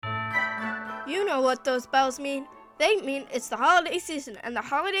You know what those bells mean. They mean it's the holiday season, and the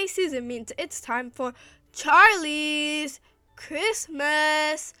holiday season means it's time for Charlie's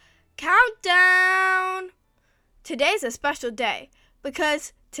Christmas Countdown. Today's a special day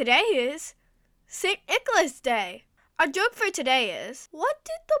because today is St. Nicholas Day. Our joke for today is, what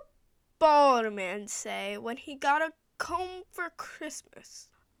did the bald man say when he got a comb for Christmas?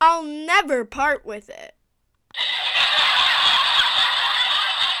 I'll never part with it.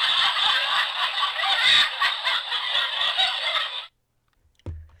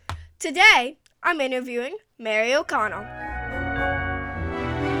 Today, I'm interviewing Mary O'Connell.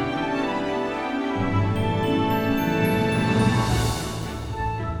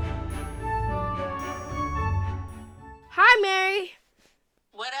 Hi, Mary.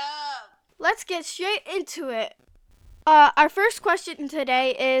 What up? Let's get straight into it. Our first question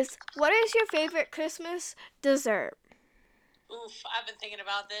today is, what is your favorite Christmas dessert? Oof, I've been thinking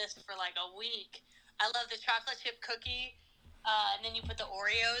about this for like a week. I love the chocolate chip cookie, and then you put the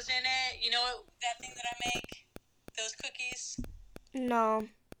Oreos in it. You know that thing that I make? Those cookies? No.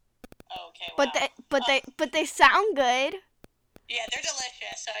 Oh, okay, wow. But they sound good. Yeah, they're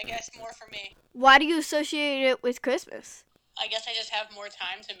delicious, so I guess more for me. Why do you associate it with Christmas? I guess I just have more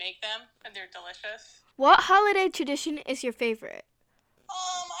time to make them, and they're delicious. What holiday tradition is your favorite?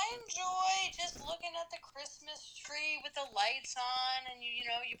 I enjoy just looking at the Christmas tree with the lights on, and you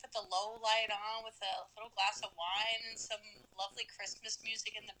put the low light on with a little glass of wine and some lovely Christmas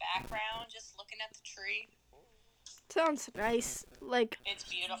music in the background, just looking at the tree. Sounds nice. It's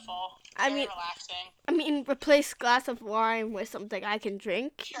beautiful. Very relaxing. Replace glass of wine with something I can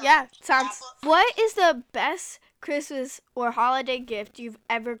drink. Sure. Yeah, sounds. What is the best Christmas or holiday gift you've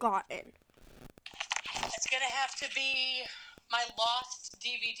ever gotten? It's gonna have to be my lost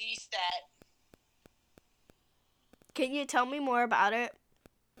DVD set. Can you tell me more about it?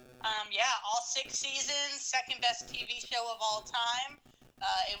 Yeah, all 6 seasons, second best TV show of all time.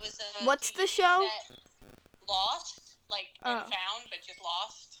 It was a. What's DVD the show? Set. Lost, and found, but just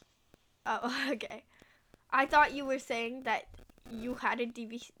lost. Oh, okay. I thought you were saying that you had a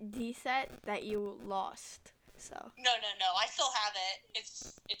DVD set that you lost. So. No. I still have it. I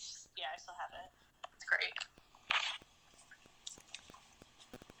still have it. It's great.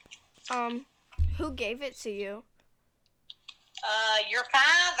 Who gave it to you? Your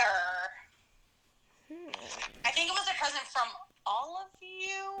father. I think it was a present from all of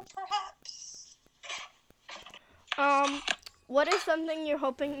you, perhaps. What is something you're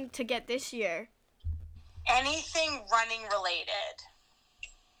hoping to get this year? Anything running related.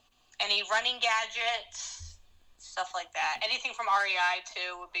 Any running gadgets, stuff like that. Anything from REI,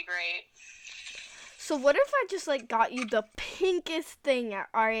 too, would be great. So what if I just, got you the pinkest thing at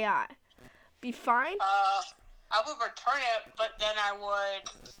REI? Be fine? I would return it, but then I would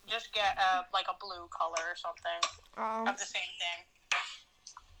just get, a blue color or something of the same thing.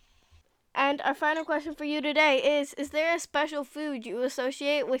 And our final question for you today is there a special food you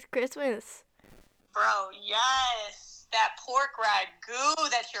associate with Christmas? Bro, yes. That pork ragu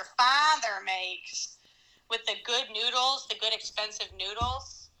that your father makes with the good noodles, the good expensive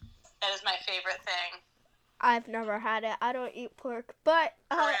noodles. That is my favorite thing. I've never had it. I don't eat pork, but...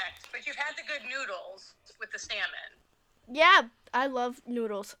 Correct. But you've had the good noodles with the salmon. Yeah, I love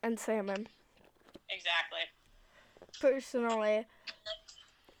noodles and salmon. Exactly. Personally.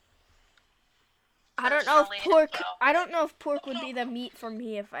 I don't know if pork would be the meat for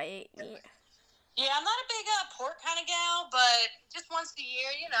me if I ate meat. Yeah, I'm not a big pork kind of gal, but just once a year,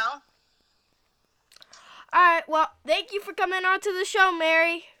 Alright, well, thank you for coming on to the show,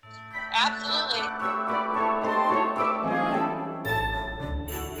 Mary. Absolutely.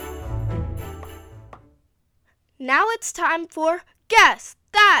 Now it's time for Guess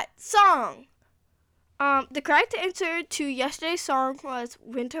That Song. The correct answer to yesterday's song was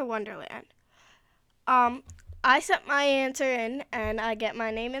Winter Wonderland. I sent my answer in, and I get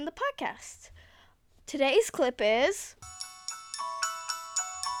my name in the podcast. Today's clip is...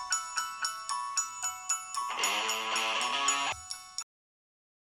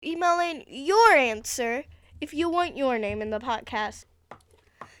 Email in your answer if you want your name in the podcast.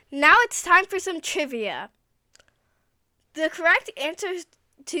 Now it's time for some trivia. The correct answer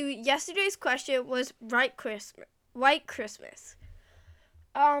to yesterday's question was White Christmas.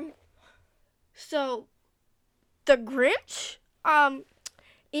 So the Grinch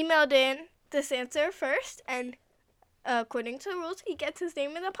emailed in this answer first, and according to the rules, he gets his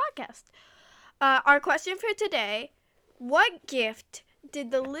name in the podcast. Our question for today: what gift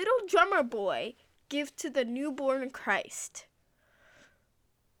did the little drummer boy give to the newborn Christ?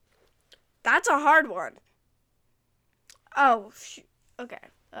 That's a hard one. Oh, okay.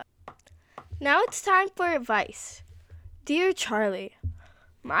 Now it's time for advice. Dear Charlie,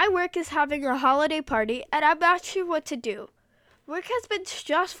 my work is having a holiday party and I'm not sure what to do. Work has been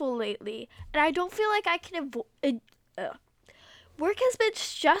stressful lately and I don't feel like I can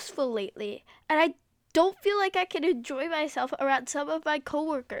enjoy myself around some of my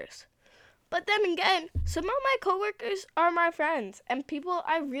coworkers. But then again, some of my coworkers are my friends and people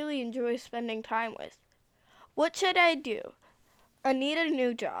I really enjoy spending time with. What should I do? I need a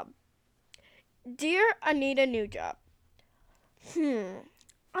new job. Dear, I need a new job. I'm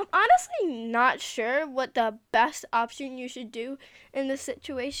honestly not sure what the best option you should do in this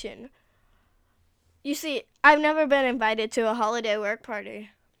situation. You see, I've never been invited to a holiday work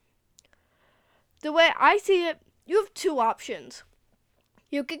party. The way I see it, you have two options.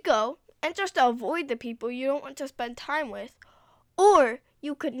 You could go and just avoid the people you don't want to spend time with, or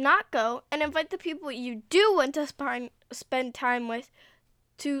you could not go and invite the people you do want to spend time with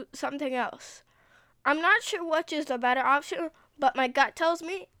to something else. I'm not sure which is the better option, but my gut tells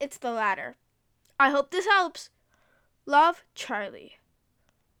me it's the latter. I hope this helps. Love, Charlie.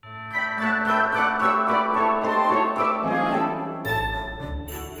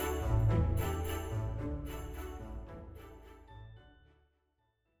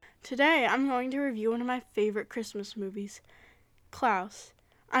 Today, I'm going to review one of my favorite Christmas movies, Klaus.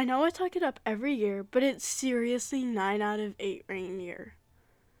 I know I talk it up every year, but it's seriously 9 out of 8 reindeer.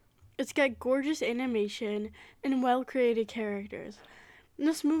 It's got gorgeous animation and well-created characters.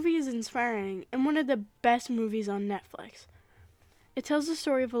 This movie is inspiring and one of the best movies on Netflix. It tells the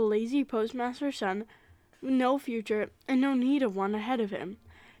story of a lazy postmaster's son with no future and no need of one ahead of him.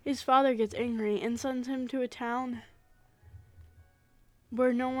 His father gets angry and sends him to a town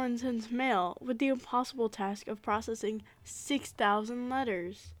where no one sends mail with the impossible task of processing 6,000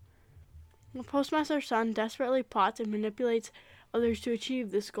 letters. The postmaster's son desperately plots and manipulates others to achieve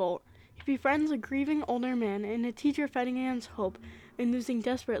this goal. He befriends a grieving older man and a teacher fighting against hope and losing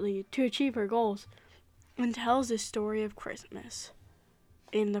desperately to achieve her goals, and tells the story of Christmas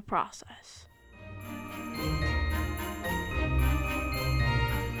in the process.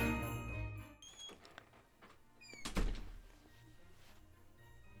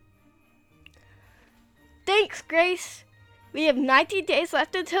 Thanks, Grace. We have 19 days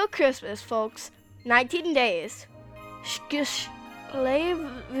left until Christmas, folks. 19 days. Shkishlevo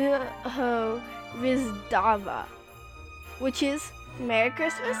Rizdava, which is Merry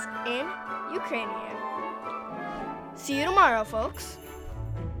Christmas in Ukrainian. See you tomorrow, folks.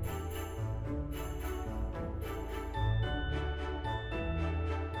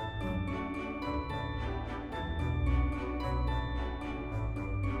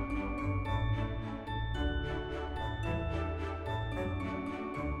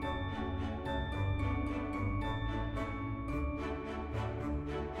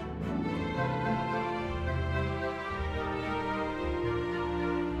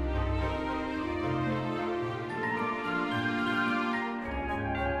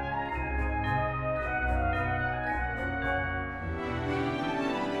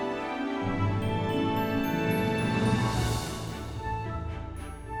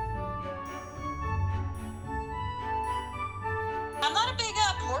 I'm not a big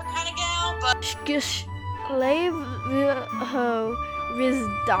pork kind of gal, but Shkishlevo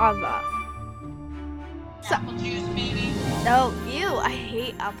Rizdava. apple juice, maybe. Oh, ew, I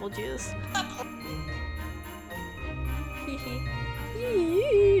hate apple juice.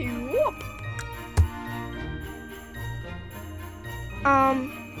 Whoop.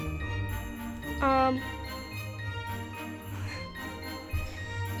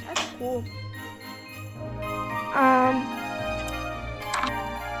 That's cool.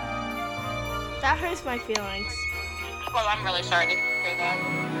 That hurts my feelings. Well, I'm really sorry to hear that.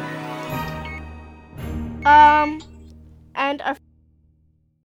 And a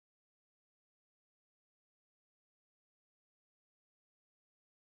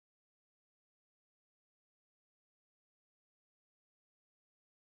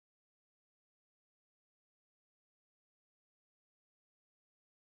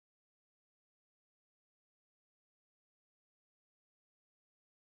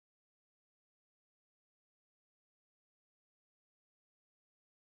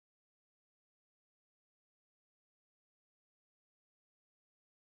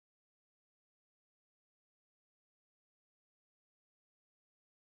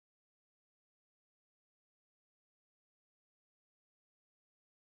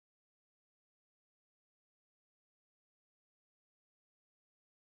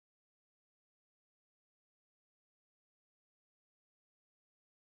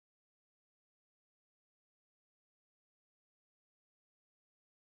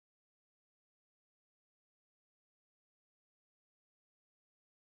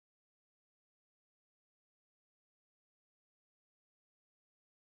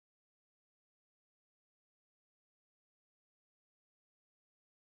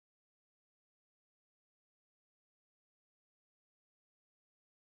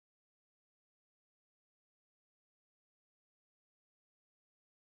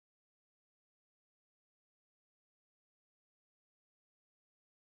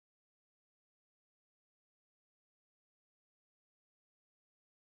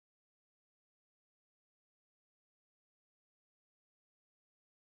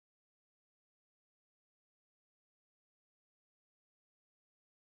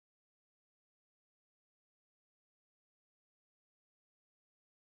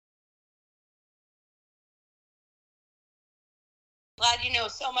Glad you know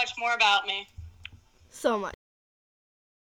so much more about me. So much.